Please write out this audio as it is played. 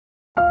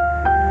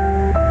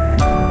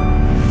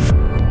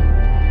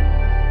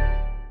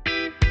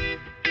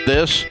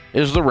This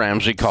is the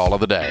Ramsey Call of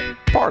the Day,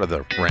 part of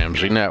the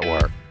Ramsey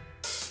Network.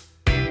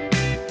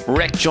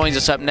 Rick joins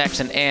us up next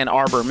in Ann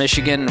Arbor,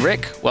 Michigan.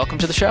 Rick, welcome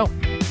to the show.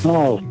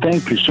 Oh,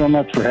 thank you so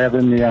much for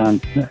having me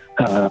on.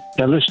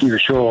 I listen to your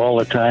show all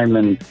the time,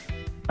 and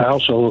I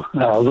also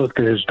look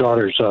at his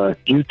daughter's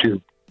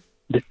YouTube.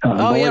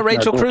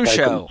 Rachel Cruz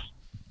Show.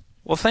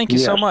 Well, thank you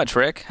so much,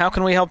 Rick. How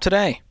can we help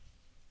today?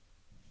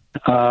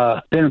 Been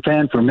a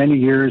fan for many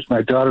years.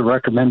 My daughter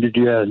recommended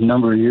you a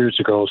number of years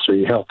ago, so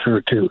you helped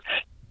her too.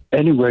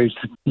 Anyways,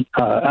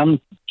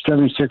 I'm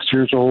 76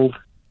 years old,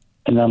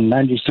 and I'm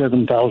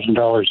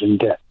 $97,000 in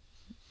debt.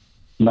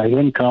 My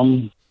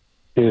income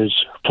is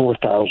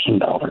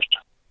 $4,000.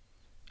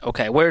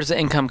 Okay, where does the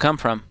income come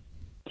from?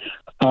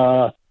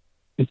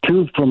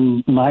 Two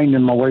from mine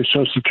and my wife's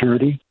Social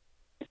Security,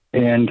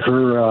 and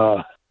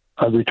her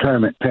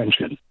retirement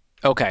pension.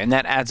 Okay, and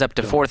that adds up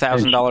to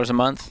 $4,000 a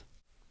month?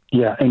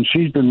 Yeah, and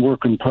she's been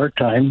working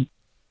part-time,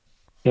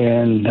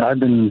 and I've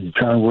been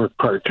trying to work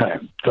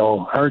part-time.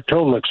 So our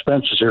total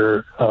expenses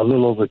are a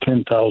little over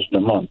 $10,000 a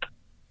month.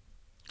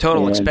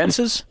 Total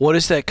expenses? What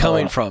is that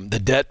coming from? The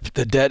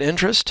debt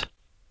interest?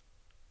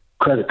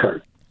 Credit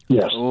card,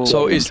 yes. Ooh.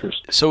 So is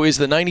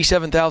the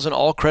 $97,000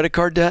 all credit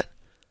card debt?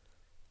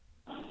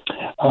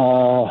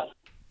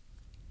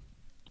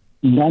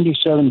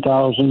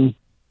 $97,000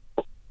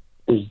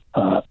 is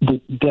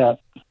the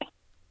debt,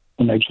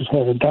 and I just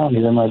had it down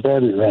here. My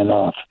battery ran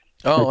off.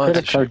 Oh, the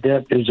credit card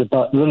debt is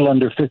about a little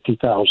under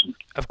 $50,000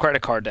 of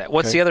credit card debt.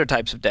 What's the other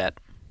types of debt?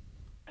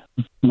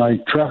 My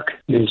truck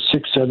is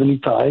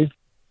 $675.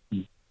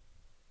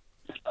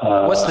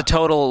 What's the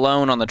total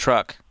loan on the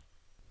truck?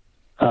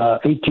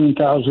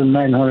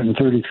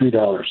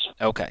 $18,933.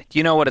 Okay. Do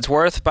you know what it's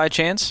worth by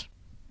chance?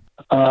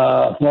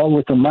 Well,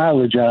 with the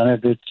mileage on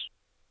it, it's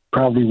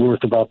probably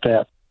worth about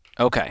that.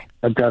 Okay.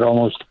 I've got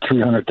almost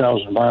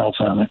 300,000 miles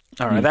on it.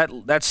 All right.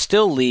 That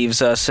still leaves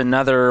us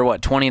another,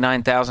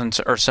 $29,000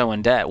 or so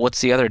in debt.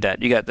 What's the other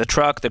debt? You got the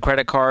truck, the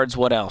credit cards.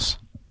 What else?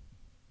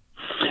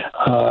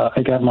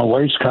 I got my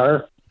wife's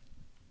car.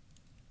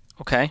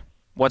 Okay.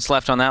 What's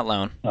left on that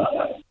loan?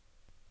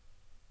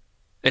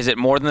 Is it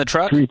more than the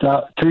truck?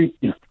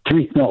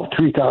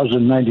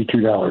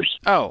 $3,092.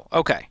 Oh,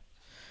 okay.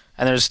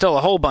 And there's still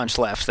a whole bunch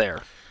left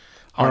there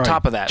on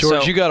top of that.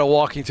 George, you got to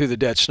walking through the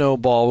debt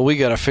snowball. We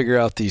got to figure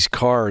out these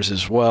cars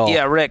as well.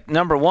 Yeah, Rick,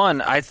 number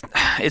one,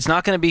 it's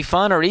not going to be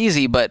fun or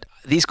easy, but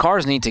these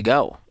cars need to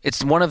go.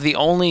 It's one of the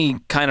only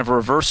kind of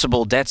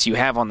reversible debts you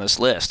have on this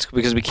list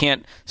because we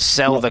can't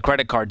sell the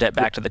credit card debt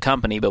back to the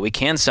company, but we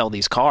can sell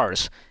these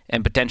cars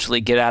and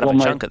potentially get out of a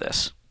chunk of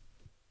this.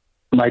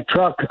 My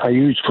truck I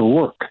use for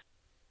work.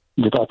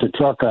 Without the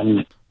truck,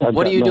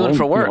 what are you doing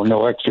for work?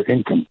 No extra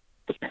income.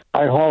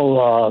 I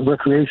haul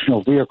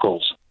recreational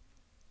vehicles.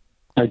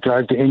 I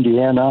drive to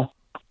Indiana,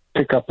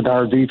 pick up an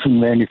RV from the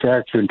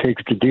manufacturer, and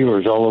take it to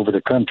dealers all over the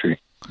country.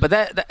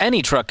 But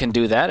any truck can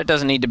do that. It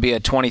doesn't need to be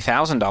a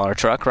 $20,000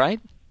 truck, right?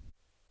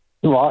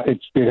 Well, it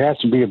has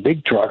to be a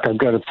big truck. I've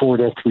got a Ford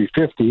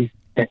F-350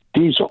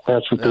 diesel.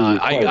 That's what they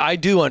require. I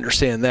do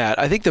understand that.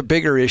 I think the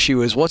bigger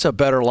issue is what's a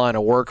better line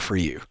of work for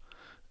you,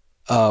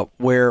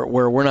 where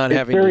we're not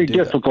having to do that. It's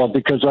very difficult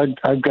because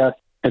I've got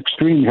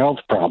extreme health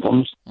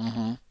problems.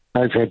 Mm-hmm.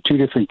 I've had 2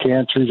 different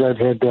cancers. I've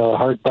had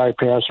heart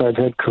bypass. I've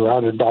had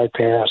carotid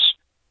bypass.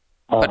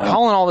 But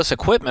hauling all this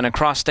equipment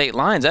across state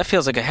lines, that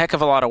feels like a heck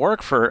of a lot of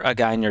work for a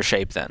guy in your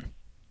shape then.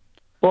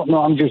 Well,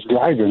 no, I'm just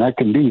driving. I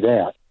can do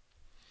that.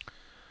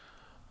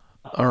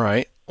 All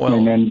right. Well,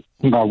 and then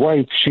my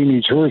wife, she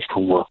needs hers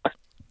for work.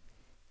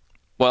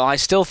 Well, I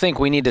still think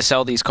we need to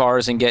sell these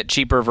cars and get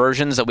cheaper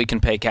versions that we can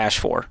pay cash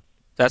for.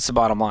 That's the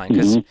bottom line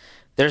because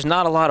there's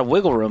not a lot of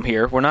wiggle room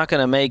here. We're not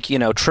going to make,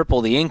 triple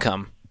the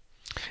income.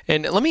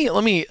 And let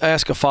me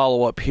ask a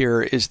follow-up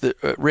here.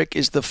 Rick,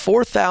 is the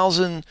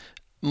 $4,000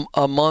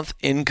 a month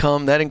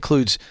income, that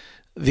includes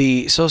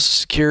the Social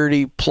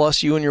Security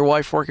plus you and your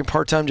wife working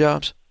part-time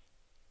jobs?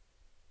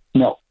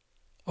 No.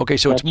 Okay,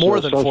 so it's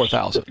more than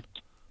 $4,000.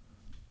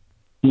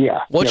 Yeah.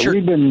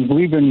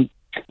 We've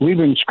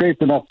been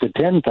scraping up to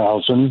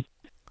 $10,000.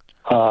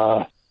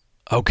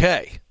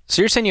 Okay.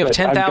 So you're saying you have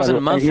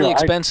 $10,000 monthly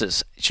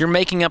expenses. So you're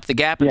making up the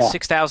gap of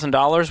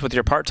 $6,000 with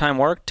your part-time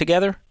work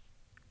together?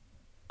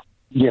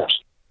 Yes.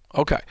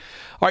 Okay.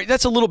 All right.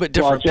 That's a little bit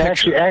different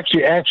picture.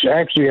 Actually, I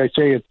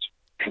say it's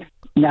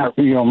not.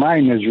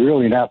 Mine is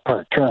really not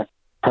part-time.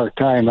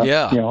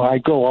 Yeah. I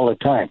go all the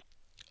time.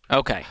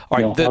 Okay. All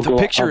right. The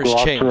picture has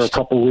changed for a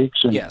couple of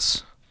weeks.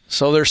 Yes.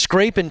 So they're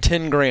scraping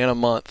 $10,000 a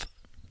month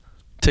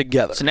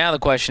together. So now the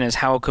question is,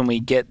 how can we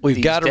get? We've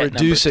these got to debt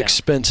reduce numbers down?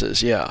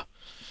 expenses. Yeah.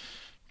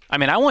 I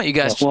mean, I want you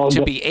guys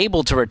to be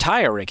able to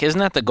retire, Rick. Isn't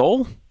that the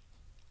goal?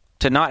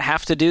 To not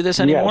have to do this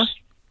anymore?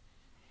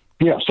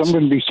 Yes, I'm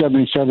going to be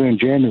 77 in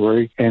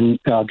January, and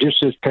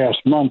just this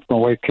past month, my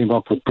wife came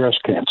up with breast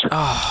cancer.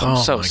 Oh, I'm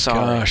so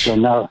sorry. Gosh. So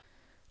now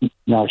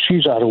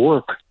she's out of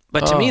work.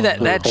 But to me,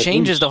 that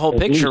changes the whole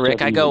picture,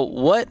 Rick. I go,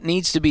 what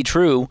needs to be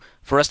true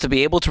for us to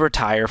be able to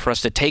retire, for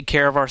us to take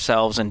care of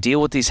ourselves and deal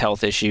with these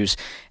health issues?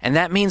 And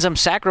that means I'm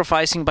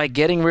sacrificing by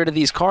getting rid of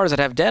these cars that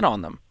have debt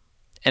on them.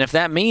 And if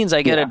that means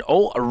I get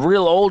a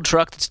real old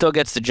truck that still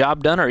gets the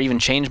job done or even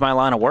change my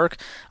line of work,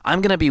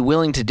 I'm going to be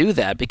willing to do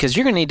that because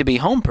you're going to need to be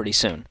home pretty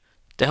soon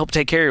to help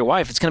take care of your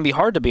wife. It's going to be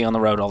hard to be on the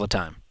road all the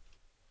time.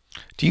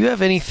 Do you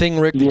have anything,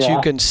 Rick, that you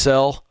can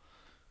sell?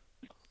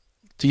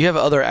 Do you have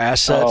other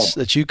assets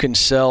that you can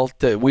sell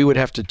that we would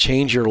have to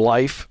change your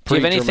life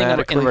pretty dramatically? Do you have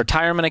anything in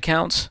retirement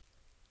accounts,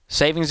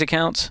 savings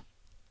accounts?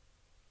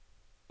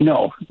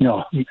 No.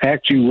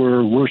 Actually,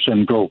 we're worse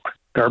than broke.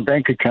 Our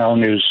bank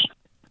account is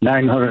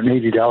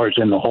 $980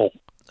 in the hole.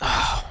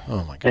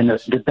 Oh my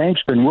goodness. And the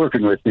bank's been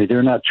working with me.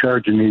 They're not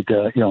charging me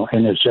the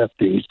NSF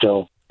fees.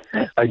 So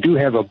I do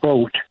have a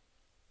boat,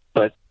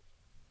 but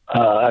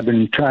I've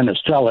been trying to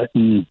sell it.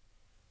 And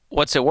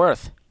what's it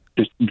worth?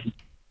 Just,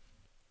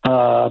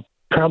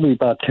 probably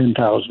about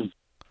 $10,000.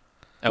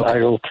 Okay.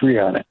 I owe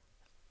 $3 on it.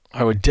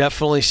 I would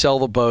definitely sell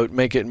the boat,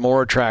 make it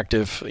more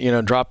attractive,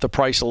 drop the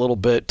price a little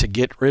bit to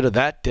get rid of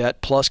that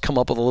debt, plus come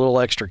up with a little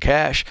extra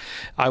cash.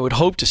 I would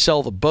hope to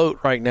sell the boat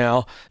right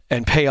now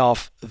and pay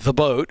off the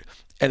boat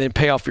and then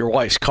pay off your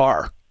wife's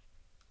car.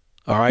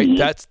 All right,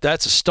 mm-hmm.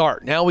 That's a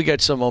start. Now we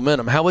got some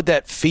momentum. How would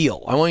that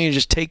feel? I want you to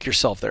just take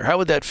yourself there. How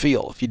would that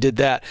feel if you did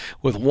that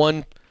with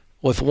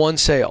one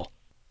sale?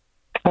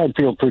 I'd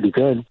feel pretty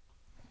good.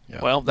 Yeah.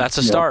 Well, that's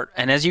a start.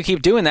 And as you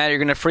keep doing that, you're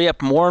going to free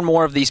up more and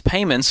more of these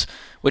payments,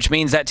 which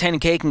means that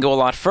 $10K can go a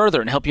lot further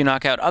and help you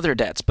knock out other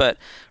debts. But,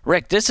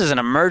 Rick, this is an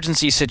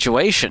emergency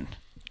situation.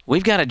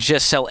 We've got to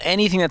just sell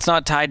anything that's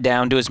not tied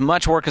down, do as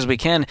much work as we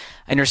can,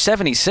 and you're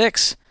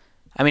 76.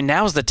 I mean,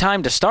 now's the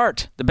time to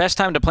start. The best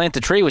time to plant the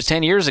tree was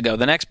 10 years ago.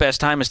 The next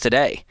best time is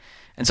today.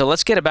 And so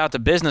let's get about the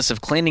business of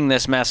cleaning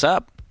this mess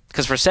up,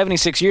 because for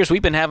 76 years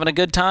we've been having a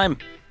good time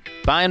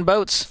buying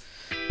boats.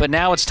 But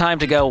now it's time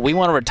to go. We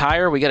want to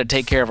retire. We got to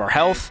take care of our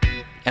health,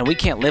 and we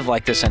can't live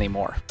like this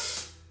anymore.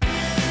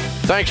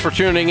 Thanks for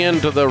tuning in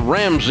to the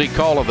Ramsey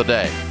Call of the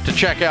Day. To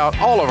check out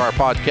all of our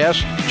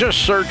podcasts,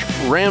 just search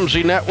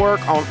Ramsey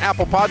Network on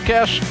Apple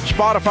Podcasts,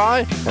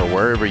 Spotify, or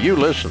wherever you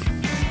listen.